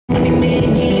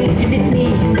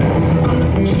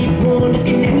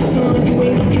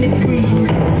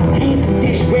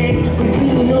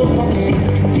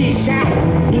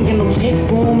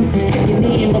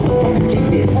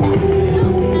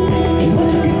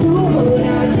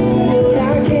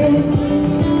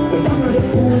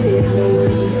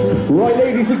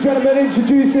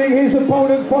introducing his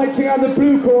opponent fighting out the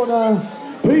blue corner.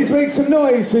 Please make some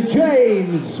noise for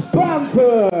James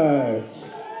Bamford.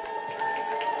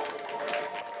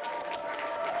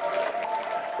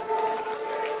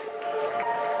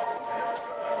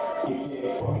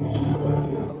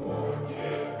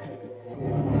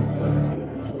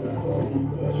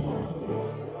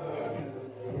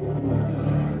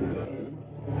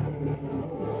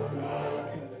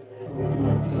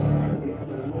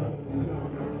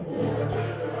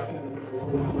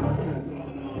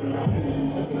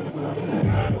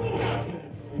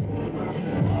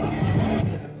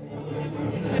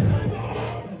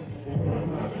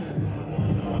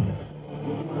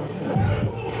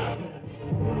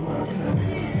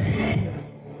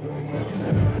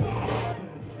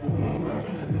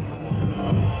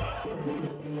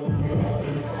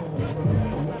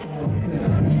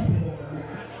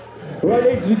 Right,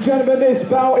 ladies and gentlemen, this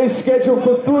bout is scheduled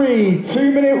for 3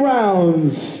 2-minute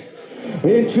rounds.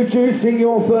 Introducing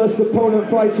your first opponent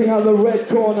fighting out the red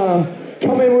corner,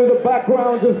 coming with a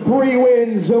background of 3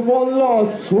 wins and 1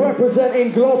 loss,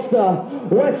 representing Gloucester,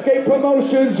 Westgate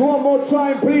Promotions. One more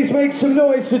time, please make some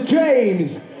noise for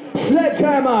James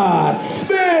Sledgehammer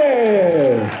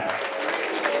Smith.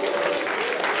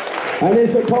 And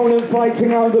his opponent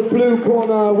fighting out the blue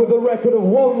corner with a record of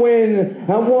 1 win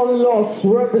and 1 loss,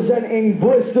 representing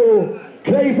Bristol,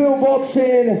 Clayville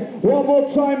Boxing. One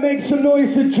more time, make some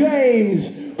noise for James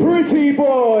Pretty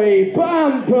Boy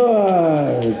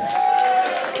Bamford.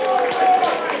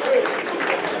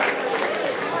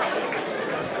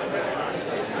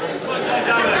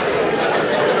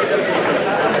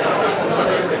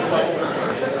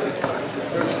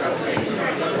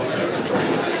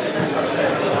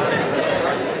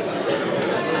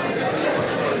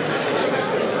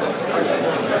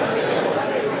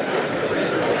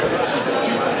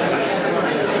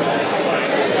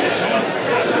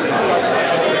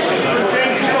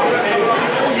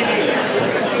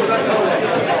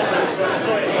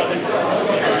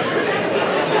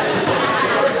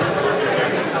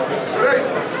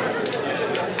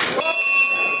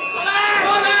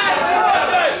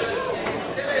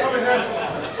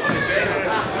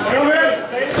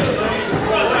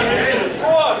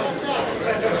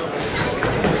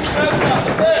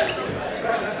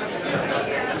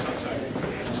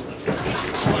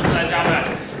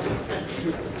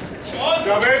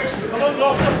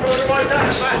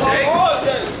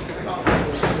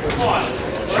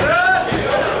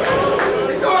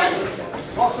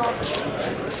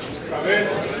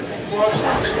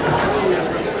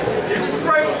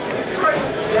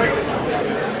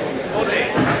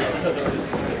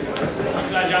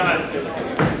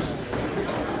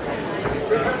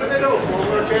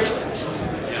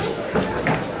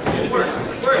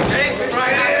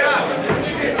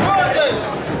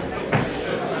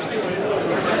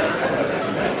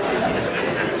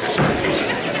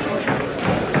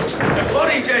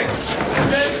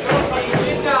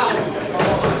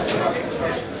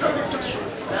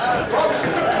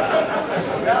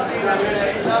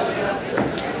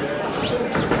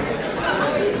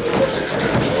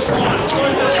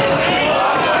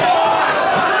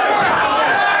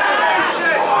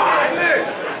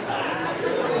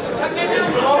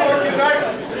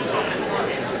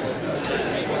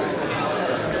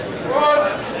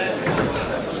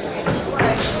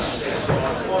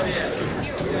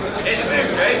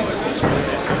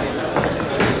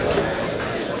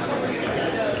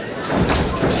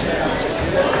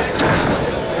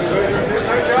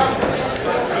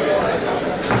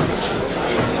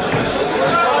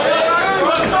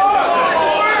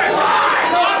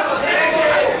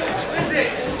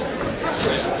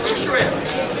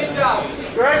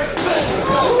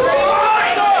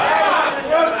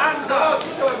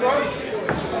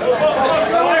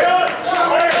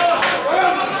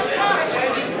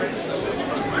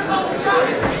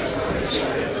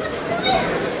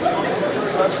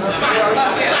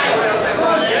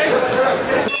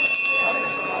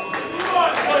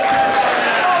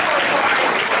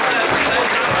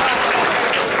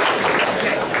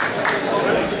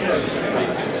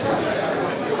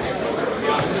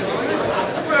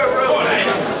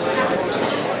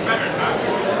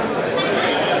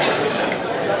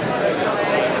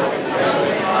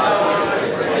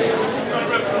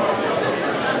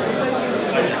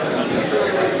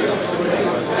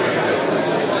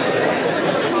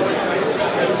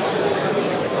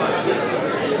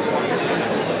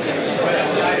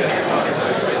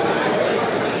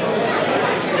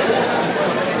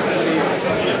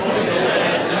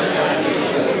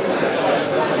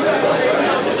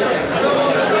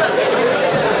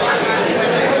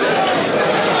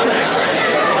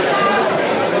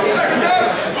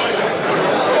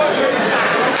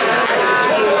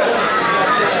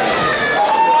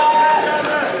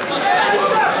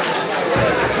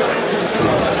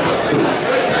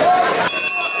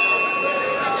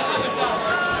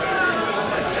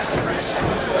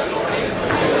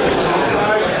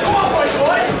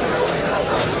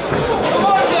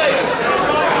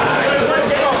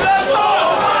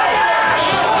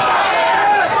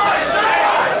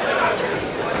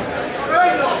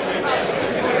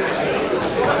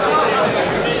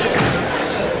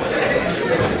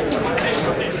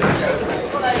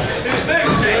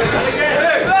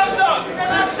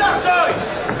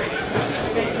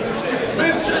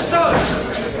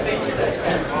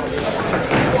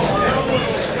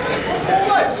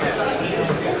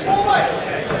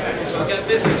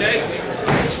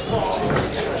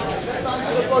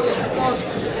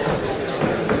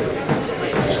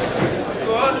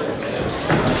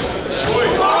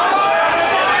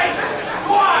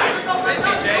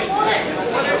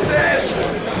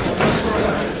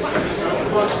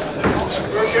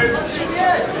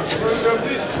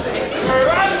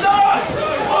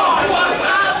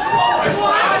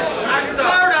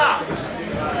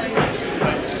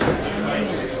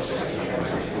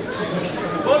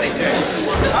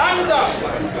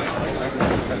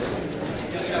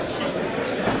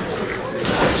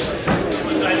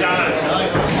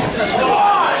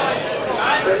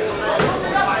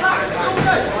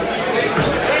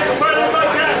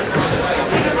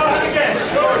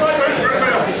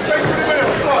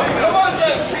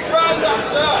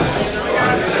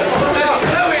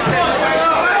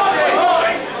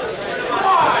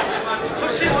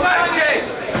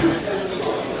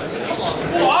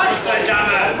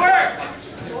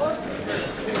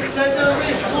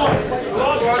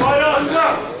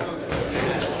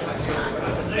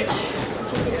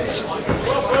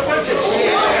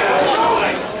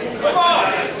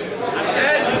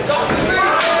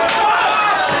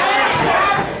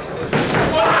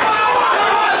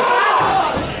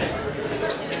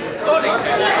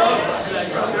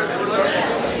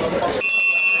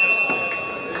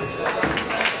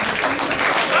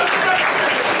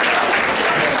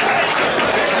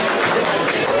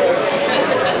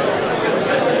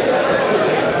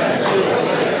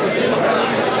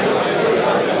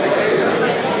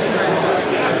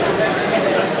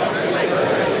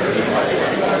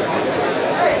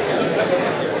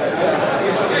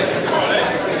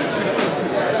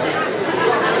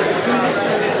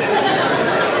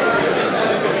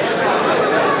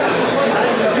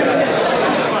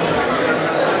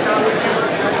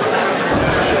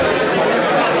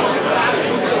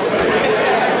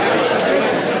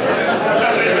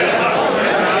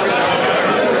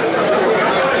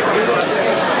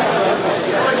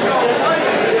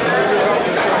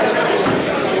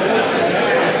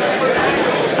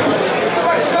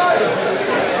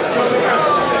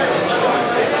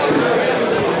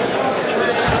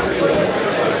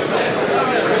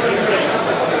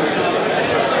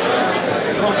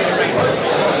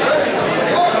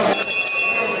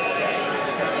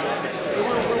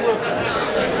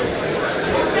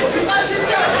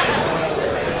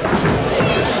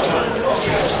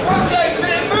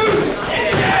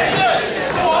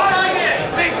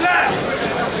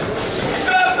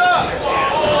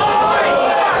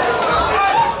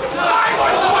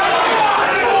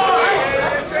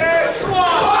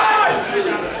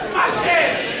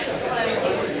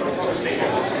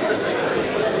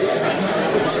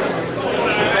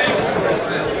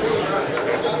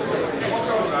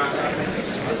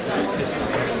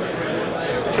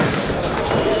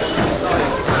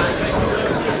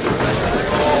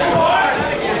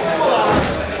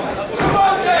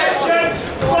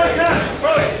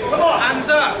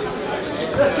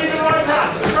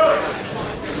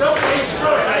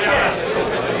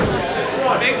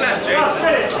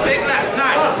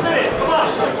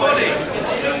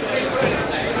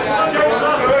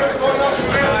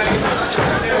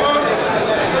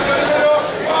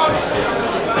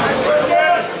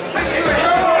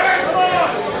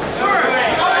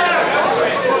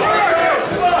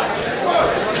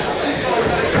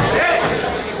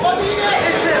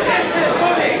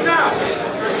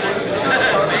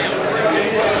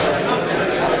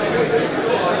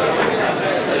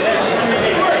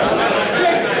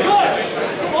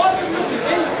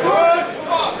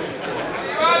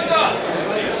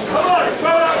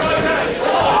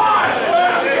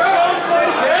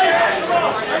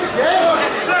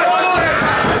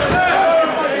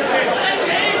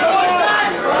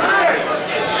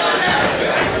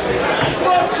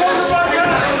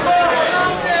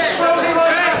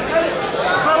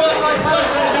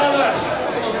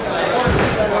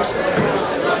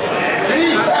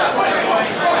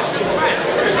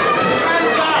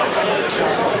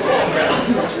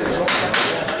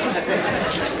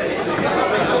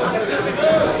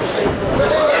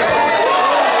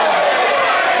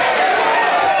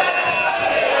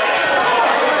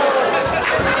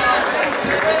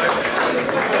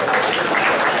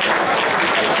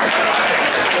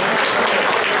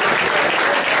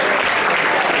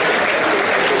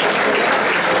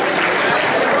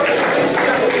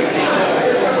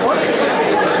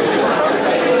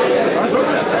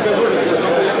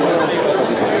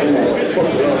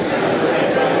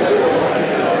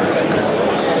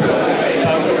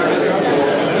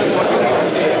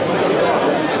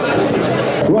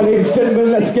 Ladies and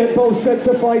gentlemen, let's get both sets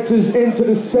of fighters into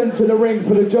the centre of the ring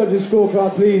for the judges'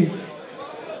 scorecard, please.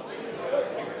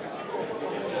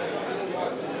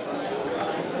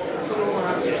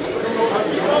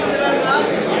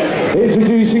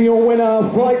 Introducing your winner,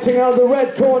 fighting out the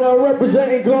red corner,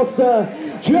 representing Gloucester,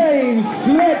 James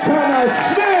Sledgehammer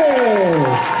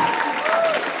Smith.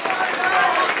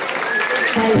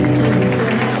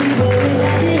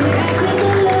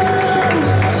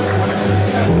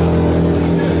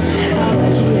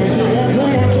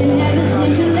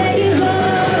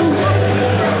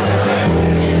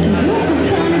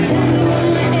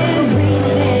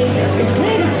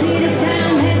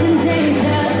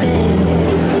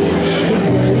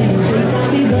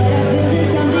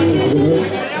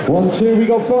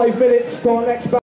 5 minutes to our next battle.